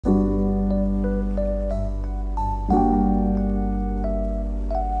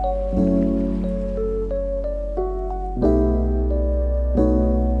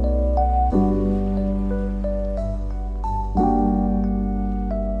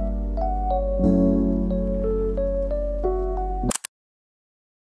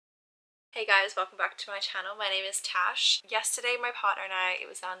guys, welcome back to my channel. My name is Tash. Yesterday my partner and I, it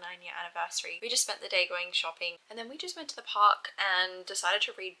was our 9-year anniversary. We just spent the day going shopping and then we just went to the park and decided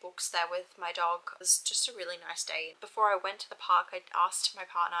to read books there with my dog. It was just a really nice day. Before I went to the park, I asked my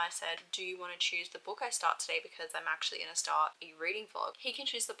partner, I said, do you want to choose the book I start today because I'm actually going to start a reading vlog. He can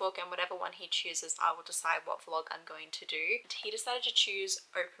choose the book and whatever one he chooses I will decide what vlog I'm going to do. He decided to choose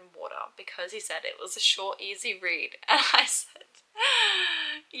Open Water because he said it was a short, easy read and I said,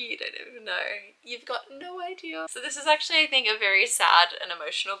 you don't even know. You've got no idea. So this is actually, I think, a very sad and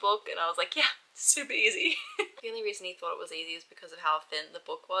emotional book and I was like, yeah, super easy. The only reason he thought it was easy is because of how thin the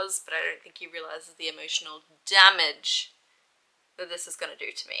book was, but I don't think he realizes the emotional damage that this is going to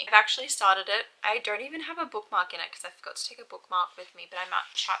do to me. I've actually started it. I don't even have a bookmark in it because I forgot to take a bookmark with me, but I'm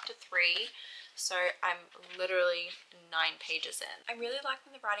at chapter 3. So I'm literally 9 pages in. I'm really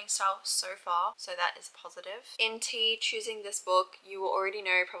liking the writing style so far, so that is positive. NT choosing this book, you will already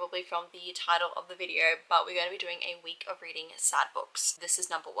know probably from the title of the video, but we're going to be doing a week of reading sad books. This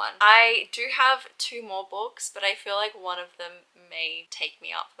is number 1. I do have 2 more books, but I feel like one of them may take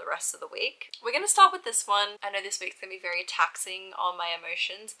me up for the rest of the week. We're going to start with this one. I know this week's going to be very taxing on my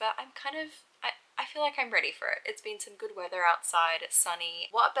emotions, but I'm kind of I feel like I'm ready for it. It's been some good weather outside, it's sunny.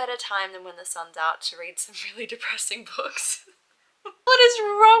 What better time than when the sun's out to read some really depressing books? What is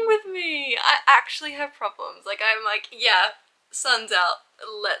wrong with me? I actually have problems. Like, I'm like, yeah, sun's out,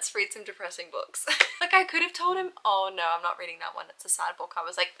 let's read some depressing books. Like, I could have told him, oh no, I'm not reading that one, it's a sad book. I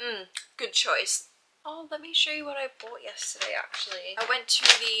was like, good choice. Oh, let me show you what I bought yesterday, actually. I went to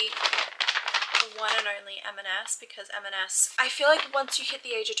the one and only M&S because M&S, I feel like once you hit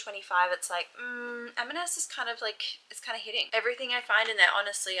the age of 25 it's like M&S is kind of like, it's kind of hitting. Everything I find in there,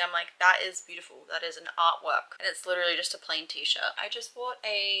 honestly, I'm like, that is beautiful, that is an artwork, and it's literally just a plain t-shirt. I just bought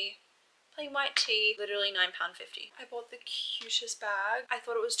a plain white tee, literally £9.50. I bought the cutest bag. I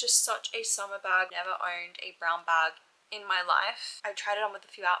thought it was just such a summer bag. Never owned a brown bag in my life. I tried it on with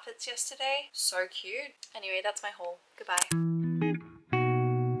a few outfits yesterday, so cute. Anyway, that's my haul. Goodbye.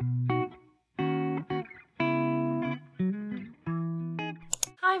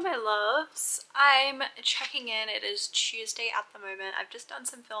 Hi my loves, I'm checking in. It is Tuesday at the moment. I've just done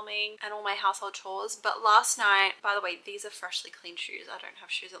some filming and all my household chores, but last night, by the way, these are freshly cleaned shoes. I don't have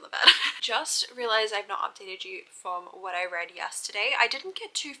shoes on the bed. Just realized I've not updated you from what I read yesterday. I didn't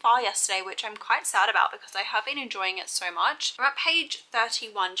get too far yesterday, which I'm quite sad about because I have been enjoying it so much. I'm at page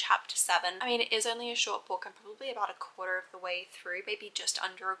 31, chapter 7. I mean, it is only a short book. I'm probably about a quarter of the way through, maybe just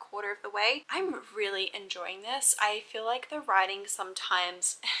under a quarter of the way. I'm really enjoying this. I feel like the writing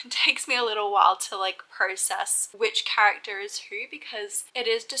sometimes it takes me a little while to like process which character is who because it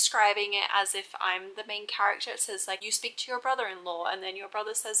is describing it as if I'm the main character. It says like, you speak to your brother-in-law and then your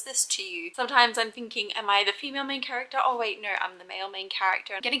brother says this to you. Sometimes I'm thinking, am I the female main character? Oh wait, no, I'm the male main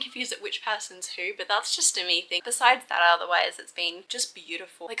character. I'm getting confused at which person's who, but that's just a me thing. Besides that, otherwise it's been just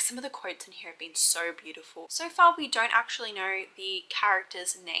beautiful. Like, some of the quotes in here have been so beautiful. So far we don't actually know the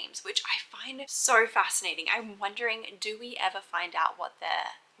characters' names, which I find so fascinating. I'm wondering, do we ever find out what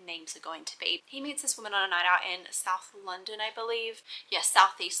their names are going to be? He meets this woman on a night out in South London, I believe. Yes,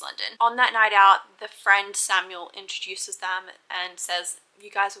 Southeast London. On that night out, the friend Samuel introduces them and says, you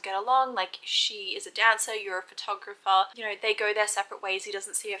guys will get along, like, she is a dancer, you're a photographer. You know, they go their separate ways. He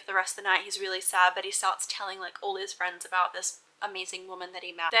doesn't see her for the rest of the night. He's really sad, but he starts telling like all his friends about this amazing woman that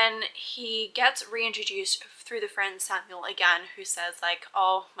he met. Then he gets reintroduced through the friend Samuel again, who says like,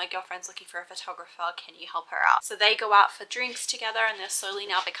 oh, my girlfriend's looking for a photographer, can you help her out? So they go out for drinks together and they're slowly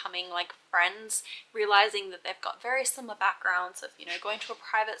now becoming like friends, realizing that they've got very similar backgrounds of, you know, going to a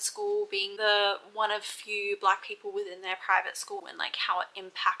private school, being the one of few black people within their private school, and like how it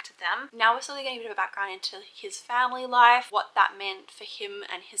impacted them. Now we're slowly getting a bit of a background into his family life, what that meant for him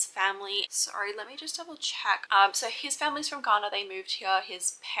and his family. Sorry, let me just double check. So his family's from Ghana. They moved here,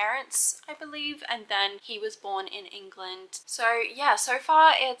 his parents, I believe, and then he was born in England. So yeah, so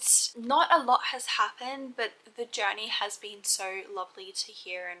far it's not a lot has happened, but the journey has been so lovely to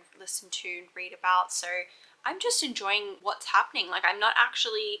hear and listen to and read about. So I'm just enjoying what's happening. Like, I'm not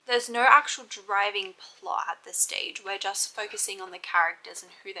actually, there's no actual driving plot at this stage. We're just focusing on the characters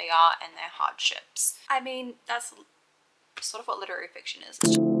and who they are and their hardships. I mean, that's sort of what literary fiction is.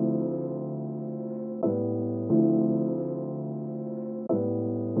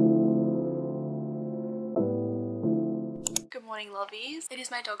 Good morning, lovies. It is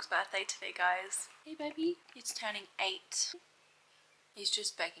my dog's birthday today, guys. Hey baby, it's turning 8. He's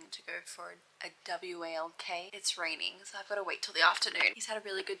just begging to go for a WALK. It's raining, so I've got to wait till the afternoon. He's had a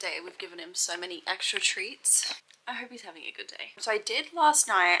really good day. We've given him so many extra treats. I hope he's having a good day. So I did last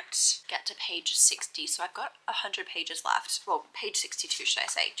night get to page 60, so I've got 100 pages left. Well, page 62 should I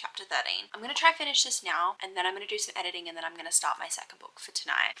say, chapter 13. I'm going to try finish this now, and then I'm going to do some editing, and then I'm going to start my second book for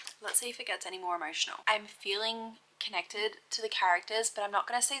tonight. Let's see if it gets any more emotional. I'm feeling connected to the characters, but I'm not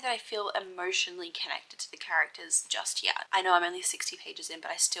going to say that I feel emotionally connected to the characters just yet. I know I'm only 60 pages in, but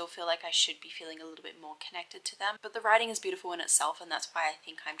I still feel like I should be feeling a little bit more connected to them. But the writing is beautiful in itself, and that's why I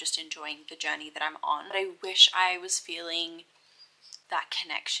think I'm just enjoying the journey that I'm on. But I wish I was feeling that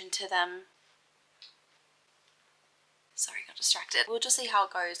connection to them. Sorry, got distracted. We'll just see how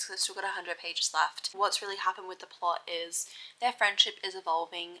it goes because I've still got 100 pages left. What's really happened with the plot is their friendship is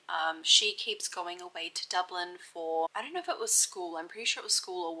evolving. She keeps going away to Dublin for, I don't know if it was school, I'm pretty sure it was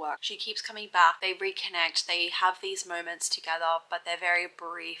school or work. She keeps coming back, they reconnect, they have these moments together, but they're very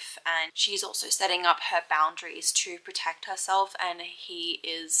brief, and she's also setting up her boundaries to protect herself, and he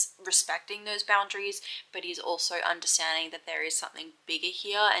is respecting those boundaries, but he's also understanding that there is something bigger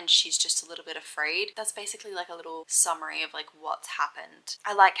here and she's just a little bit afraid. That's basically like a little summary of like what's happened.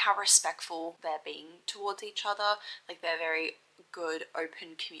 I like how respectful they're being towards each other. Like they're very good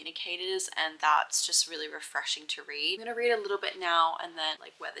open communicators, and that's just really refreshing to read. I'm gonna read a little bit now and then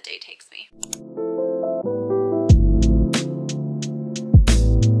like where the day takes me.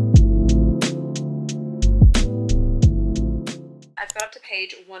 I've got up to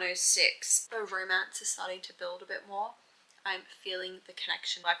page 106. The romance is starting to build a bit more. I'm feeling the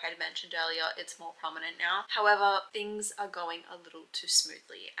connection, like I mentioned earlier, it's more prominent now. However, things are going a little too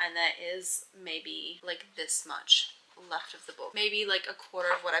smoothly, and there is maybe like this much left of the book. Maybe like a quarter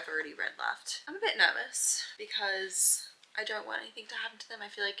of what I've already read left. I'm a bit nervous because I don't want anything to happen to them. I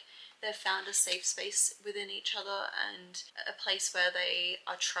feel like they've found a safe space within each other and a place where they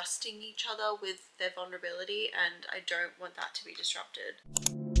are trusting each other with their vulnerability, and I don't want that to be disrupted.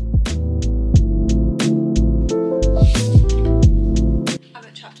 I'm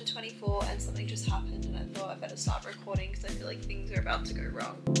at chapter 24 and something just happened, and I thought I better start recording because I feel like things are about to go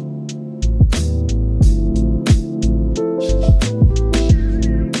wrong.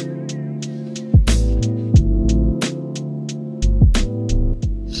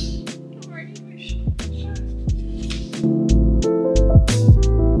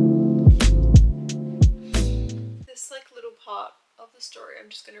 This like little part of the story, I'm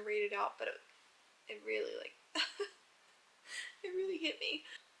just gonna read it out, but it really like it really hit me.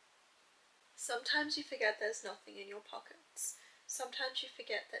 Sometimes you forget there's nothing in your pockets. Sometimes you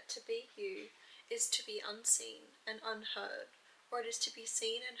forget that to be you is to be unseen and unheard, or it is to be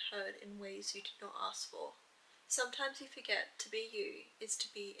seen and heard in ways you did not ask for. Sometimes you forget to be you is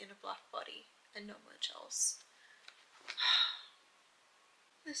to be in a black body and not much else.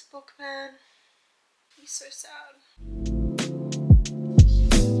 This book, man, he's so sad.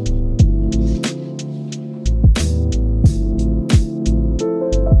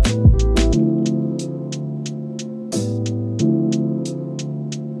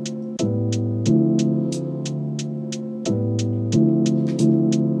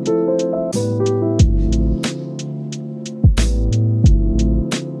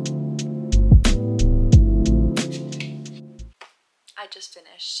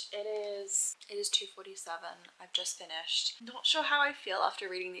 Finished. It is 2:47. I've just finished. Not sure how I feel after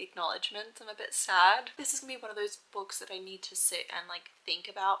reading the acknowledgements. I'm a bit sad. This is gonna be one of those books that I need to sit and like think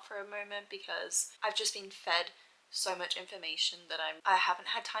about for a moment, because I've just been fed so much information that I haven't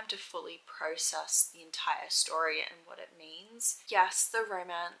had time to fully process the entire story and what it means. Yes, the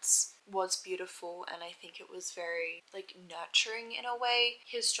romance was beautiful, and I think it was very like nurturing in a way.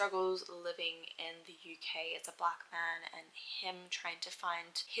 His struggles living in the UK as a black man and him trying to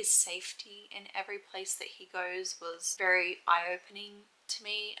find his safety in every place that he goes was very eye-opening to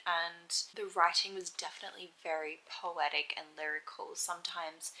me, and the writing was definitely very poetic and lyrical.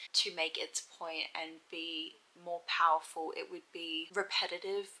 Sometimes to make its point and be more powerful, it would be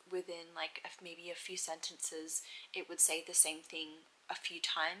repetitive within like maybe a few sentences. It would say the same thing a few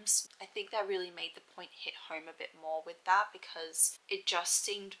times. I think that really made the point hit home a bit more with that, because it just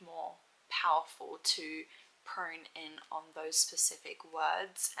seemed more powerful to prone in on those specific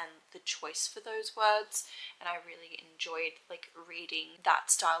words and the choice for those words, and I really enjoyed like reading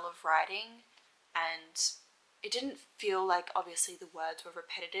that style of writing. And it didn't feel like obviously the words were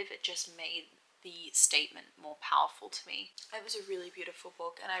repetitive, it just made the statement more powerful to me. It was a really beautiful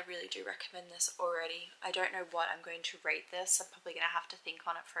book and I really do recommend this already. I don't know what I'm going to rate this. I'm probably going to have to think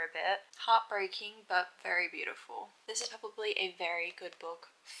on it for a bit. Heartbreaking, but very beautiful. This is probably a very good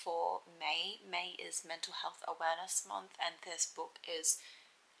book for May. May is Mental Health Awareness Month, and this book is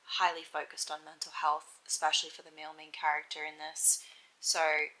highly focused on mental health, especially for the male main character in this.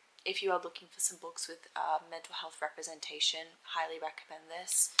 So if you are looking for some books with mental health representation, highly recommend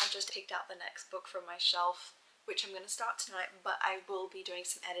this. I've just picked out the next book from my shelf, which I'm going to start tonight, but I will be doing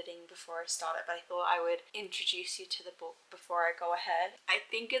some editing before I start it. But I thought I would introduce you to the book before I go ahead. I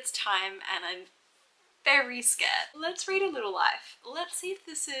think it's time and I'm very scared. Let's read A Little Life. Let's see if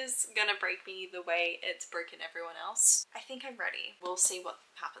this is gonna break me the way it's broken everyone else. I think I'm ready. We'll see what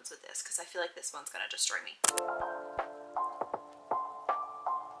happens with this because I feel like this one's gonna destroy me.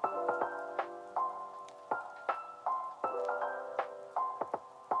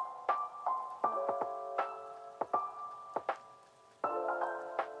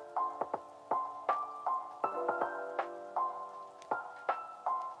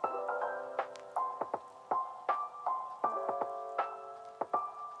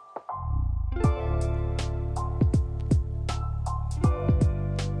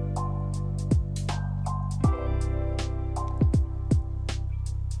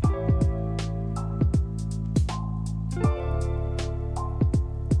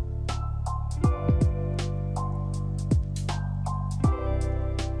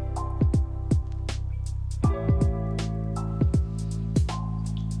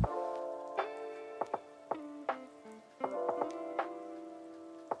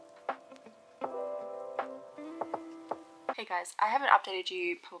 Hey guys, I haven't updated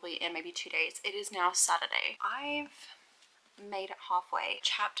you probably in maybe 2 days. It is now Saturday. I've made it halfway.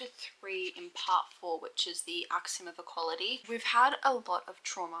 Chapter 3 in part 4, which is the axiom of equality. We've had a lot of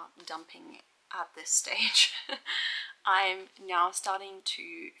trauma dumping at this stage. I'm now starting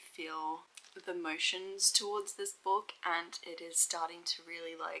to feel the motions towards this book, and it is starting to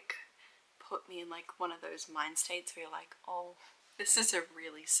really like put me in like one of those mind states where you're like, oh, this is a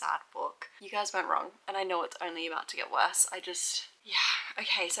really sad book. You guys went wrong, and I know it's only about to get worse. Yeah.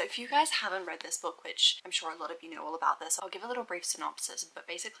 Okay, so if you guys haven't read this book, which I'm sure a lot of you know all about this, I'll give a little brief synopsis, but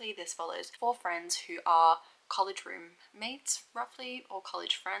basically this follows 4 friends who are college roommates, roughly, or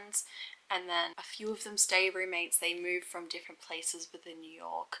college friends, and then a few of them stay roommates. They move from different places within New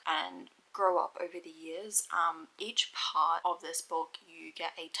York and grow up over the years. Each part of this book, you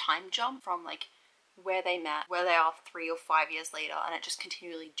get a time jump from like where they met, where they are 3 or 5 years later, and it just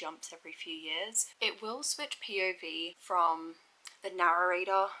continually jumps every few years. It will switch POV from the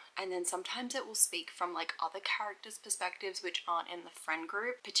narrator, and then sometimes it will speak from like other characters' perspectives which aren't in the friend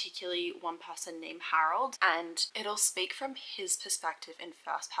group, particularly one person named Harold, and it'll speak from his perspective in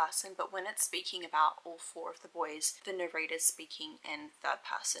first person, but when it's speaking about all 4 of the boys, the narrator's speaking in third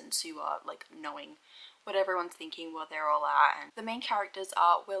person, so you are like knowing what everyone's thinking, where they're all at. And the main characters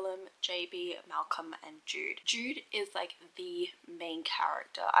are Willem, JB, Malcolm, and Jude. Jude is like the main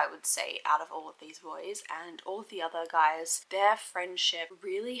character, I would say, out of all of these boys, and all of the other guys, their friendship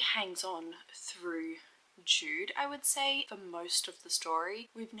really hangs on through Jude, I would say, for most of the story.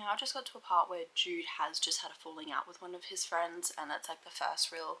 We've now just got to a part where Jude has just had a falling out with one of his friends, and that's like the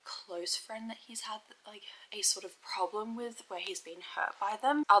first real close friend that he's had like a sort of problem with, where he's been hurt by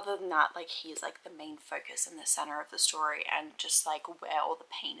them. Other than that, like, he's like the main focus and the center of the story, and just like where all the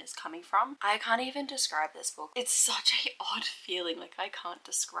pain is coming from. I can't even describe this book. It's such a odd feeling, like I can't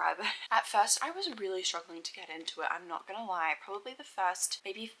describe it. At first I was really struggling to get into it, I'm not gonna lie. Probably the first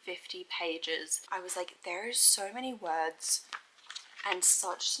maybe 50 pages I was like, there's so many words and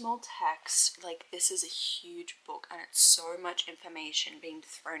such small text. Like, this is a huge book and it's so much information being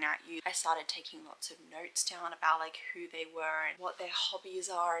thrown at you. I started taking lots of notes down about like who they were and what their hobbies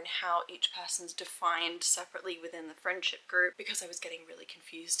are and how each person's defined separately within the friendship group, because I was getting really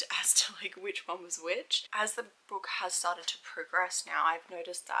confused as to like which one was which. As the book has started to progress now, I've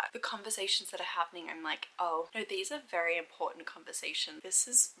noticed that the conversations that are happening, I'm like, oh no, these are very important conversations. This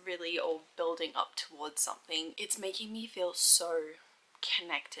is really all building up towards something. It's making me feel so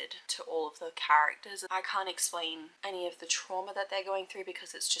connected to all of the characters. I can't explain any of the trauma that they're going through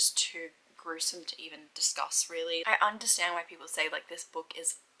because it's just too gruesome to even discuss, really. I understand why people say like this book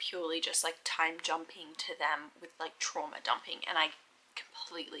is purely just like time jumping to them with like trauma dumping, and I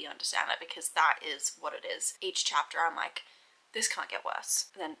completely understand that, because that is what it is. Each chapter I'm like, this can't get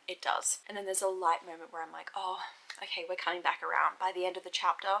worse, and then it does. And then there's a light moment where I'm like, oh, okay, we're coming back around. By the end of the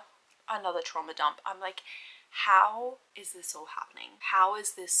chapter, another trauma dump. I'm like, how is this all happening? How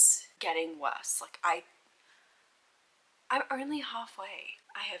is this getting worse? Like, I'm only halfway.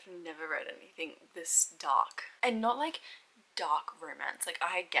 I have never read anything this dark. And not like dark romance. Like,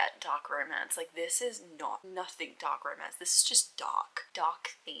 I get dark romance. Like, this is nothing dark romance. This is just dark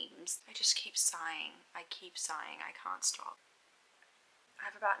themes. I just keep sighing. I keep sighing. I can't stop. I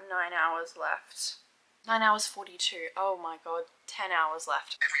have about 9 hours left. 9 hours 42. Oh my god. 10 hours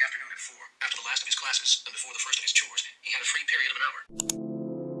left. Every afternoon at 4, after the last of his classes and before the first of his chores, he had a free period of an hour.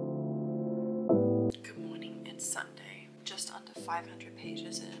 Good morning. It's Sunday. Just under 500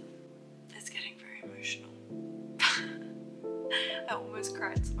 pages in. It's getting very emotional. I almost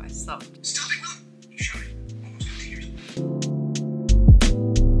cried, so I stopped. Still big Will. You shy. Almost in tears.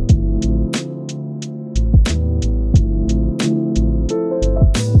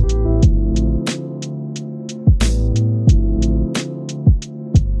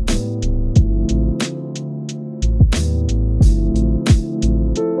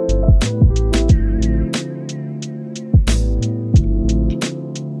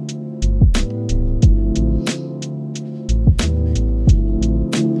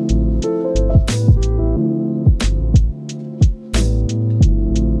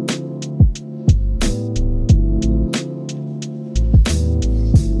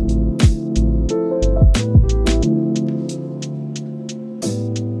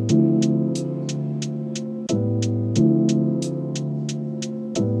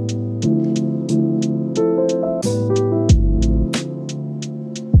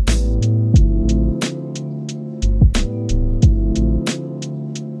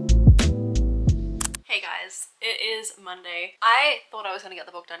 Monday. I thought I was going to get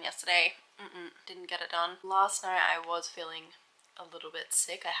the book done yesterday. Didn't get it done. Last night I was feeling a little bit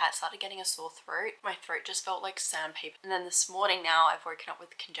sick. I had started getting a sore throat. My throat just felt like sandpaper. And then this morning now I've woken up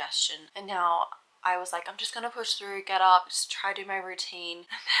with congestion. And now I was like, I'm just going to push through, get up, just try to do my routine.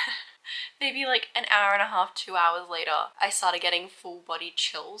 Maybe like an hour and a half, 2 hours later, I started getting full body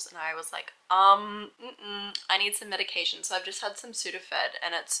chills and I was like, I need some medication. So I've just had some Sudafed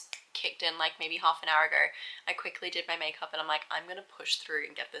and it's kicked in like maybe half an hour ago. I quickly did my makeup and I'm like, I'm gonna push through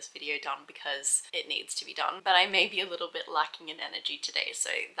and get this video done because it needs to be done. But I may be a little bit lacking in energy today, so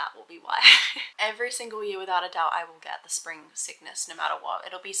that will be why. Every single year, without a doubt, I will get the spring sickness no matter what.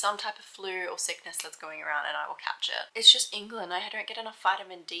 It'll be some type of flu or sickness that's going around and I will catch it. It's just England. I don't get enough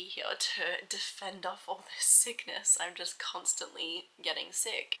vitamin D here to defend off all this sickness. I'm just constantly getting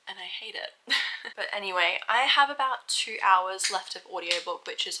sick and I hate it. But anyway, I have about 2 hours left of audiobook,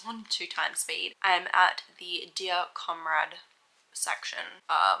 which is on 2x speed. I'm at the Dear Comrade section,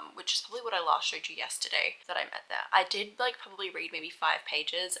 which is probably what I last showed you yesterday that I'm at there. I did like probably read maybe 5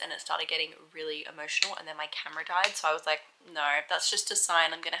 pages and it started getting really emotional and then my camera died, so I was like, no, that's just a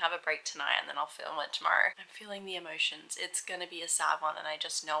sign. I'm gonna have a break tonight and then I'll film it tomorrow. I'm feeling the emotions. It's gonna be a sad one and I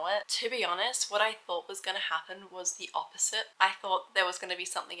just know it. To be honest, what I thought was gonna happen was the opposite. I thought there was gonna be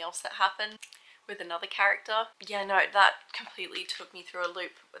something else that happened with another character. Yeah, no, that completely took me through a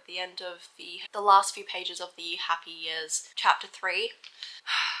loop at the end of the last few pages of the Happy Years chapter 3.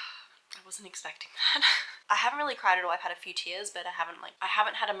 I wasn't expecting that. I haven't really cried at all. I've had a few tears, but I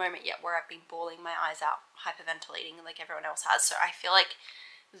haven't had a moment yet where I've been bawling my eyes out, hyperventilating like everyone else has. So I feel like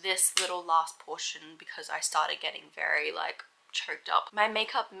this little last portion, because I started getting very like choked up. My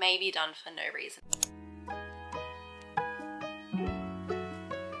makeup may be done for no reason.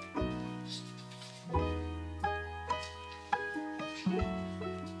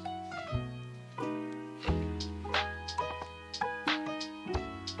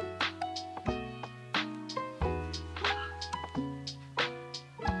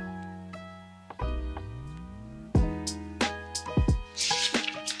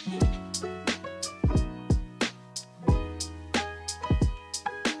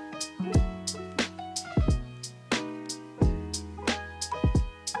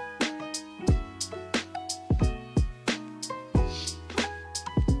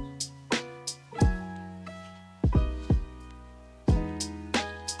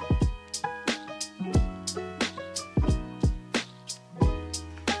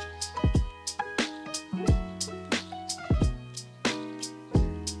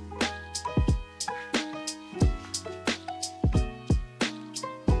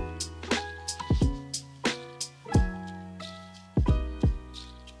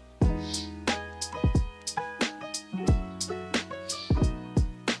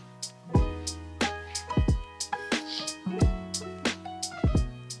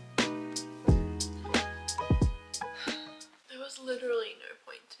 Literally no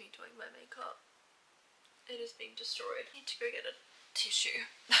point to me doing my makeup. It is being destroyed. I need to go get a tissue.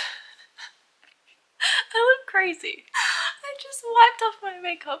 I look crazy. I just wiped off my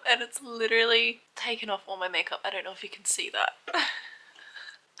makeup and it's literally taken off all my makeup. I don't know if you can see that.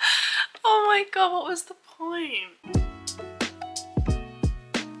 my god, what was the point?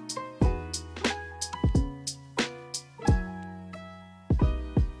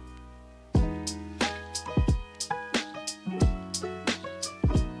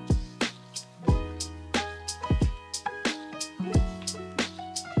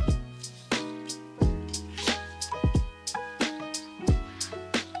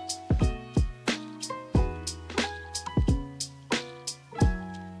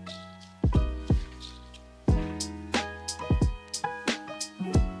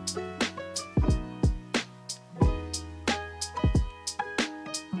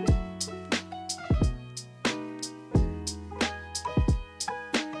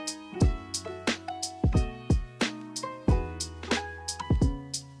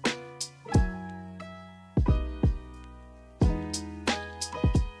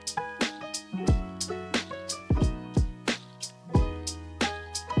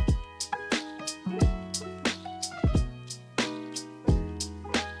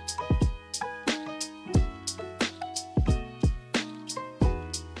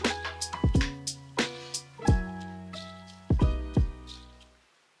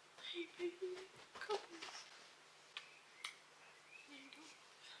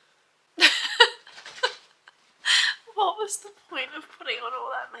 What was the point of putting on all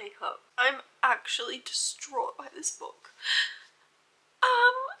that makeup? I'm actually distraught by this book.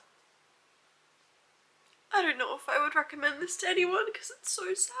 I don't know if I would recommend this to anyone because it's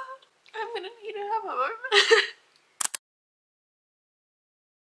so sad. I'm gonna need to have a moment.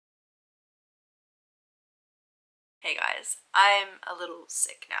 Hey guys, I'm a little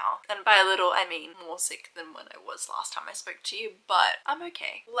sick now. And by a little, I mean more sick than when I was last time I spoke to you, but I'm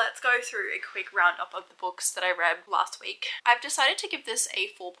okay. Let's go through a quick roundup of the books that I read last week. I've decided to give this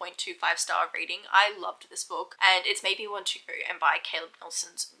a 4.25 star rating. I loved this book, and it's made me want to go and buy Caleb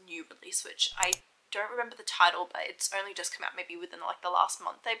Nelson's new release, which I don't remember the title, but it's only just come out maybe within like the last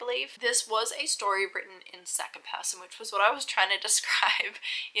month, I believe. This was a story written in second person, which was what I was trying to describe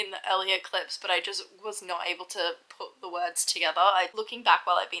in the earlier clips, but I just was not able to put the words together. Looking back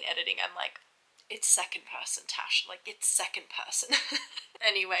while I've been editing, I'm like, it's second person, Tash, like it's second person.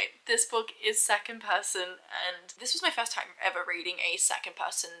 Anyway, this book is second person, and this was my first time ever reading a second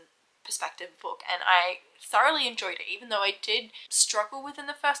person perspective book, and I thoroughly enjoyed it, even though I did struggle within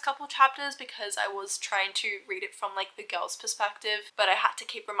the first couple chapters because I was trying to read it from like the girl's perspective, but I had to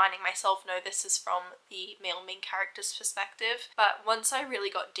keep reminding myself, no, this is from the male main character's perspective. But once I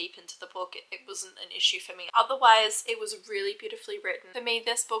really got deep into the book, it wasn't an issue for me. Otherwise, it was really beautifully written. For me,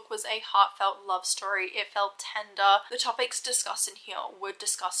 this book was a heartfelt love story. It felt tender. The topics discussed in here were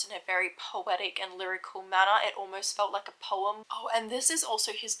discussed in a very poetic and lyrical manner. It almost felt like a poem. Oh, and this is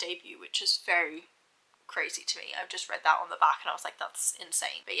also his debut, which is very crazy to me. I've just read that on the back and I was like, that's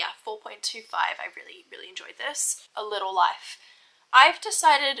insane. But yeah, 4.25. I really enjoyed this. A Little Life. I've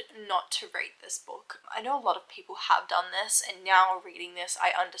decided not to rate this book. I know a lot of people have done this, and now reading this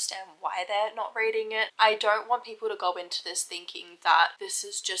I understand why they're not rating it. I don't want people to go into this thinking that this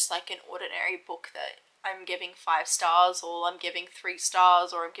is just like an ordinary book that I'm giving 5 stars, or I'm giving 3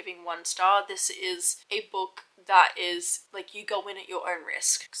 stars, or I'm giving 1 star. This is a book that is like, you go in at your own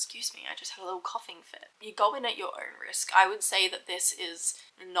risk. Excuse me, I just had a little coughing fit. You go in at your own risk. I would say that this is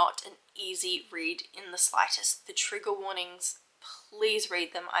not an easy read in the slightest. The trigger warnings, please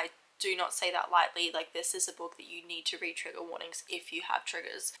read them. I do not say that lightly. Like, this is a book that you need to read trigger warnings if you have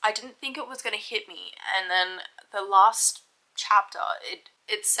triggers. I didn't think it was going to hit me, and then the last chapter,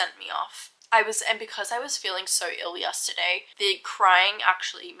 it sent me off. And because I was feeling so ill yesterday, the crying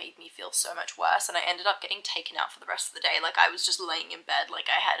actually made me feel so much worse, and I ended up getting taken out for the rest of the day. Like, I was just laying in bed, like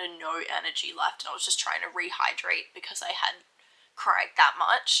I had no energy left, and I was just trying to rehydrate because I had cried that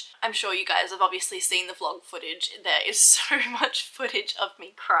much. I'm sure you guys have obviously seen the vlog footage. There is so much footage of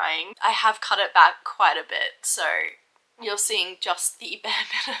me crying. I have cut it back quite a bit, so you're seeing just the bare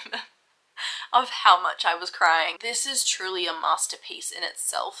minimum of how much I was crying. This is truly a masterpiece in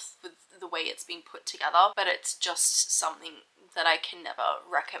itself with the way it's been put together, but it's just something that I can never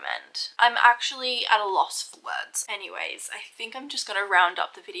recommend. I'm actually at a loss for words. Anyways, I think I'm just gonna round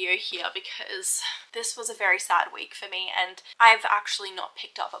up the video here because this was a very sad week for me, and I've actually not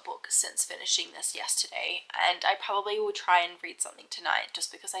picked up a book since finishing this yesterday, and I probably will try and read something tonight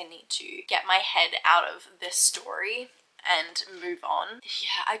just because I need to get my head out of this story and move on.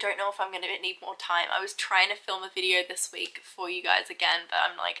 Yeah, I don't know if I'm gonna need more time. I was trying to film a video this week for you guys again, but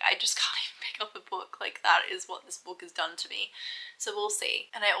I'm like, I just can't even pick up a book. Like, that is what this book has done to me. So we'll see.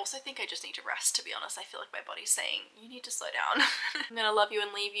 And I also think I just need to rest, to be honest. I feel like my body's saying, you need to slow down. I'm gonna love you and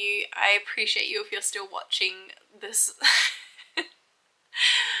leave you. I appreciate you if you're still watching this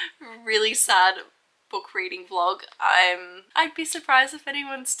really sad book reading vlog. I'd be surprised if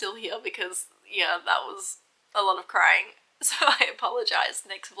anyone's still here because yeah, that was a lot of crying. So I apologize.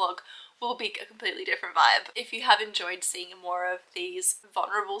 Next vlog will be a completely different vibe. If you have enjoyed seeing more of these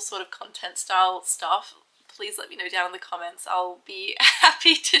vulnerable sort of content style stuff, please let me know down in the comments. I'll be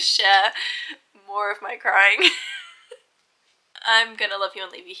happy to share more of my crying. I'm gonna love you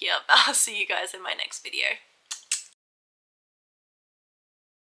and leave you here, but I'll see you guys in my next video.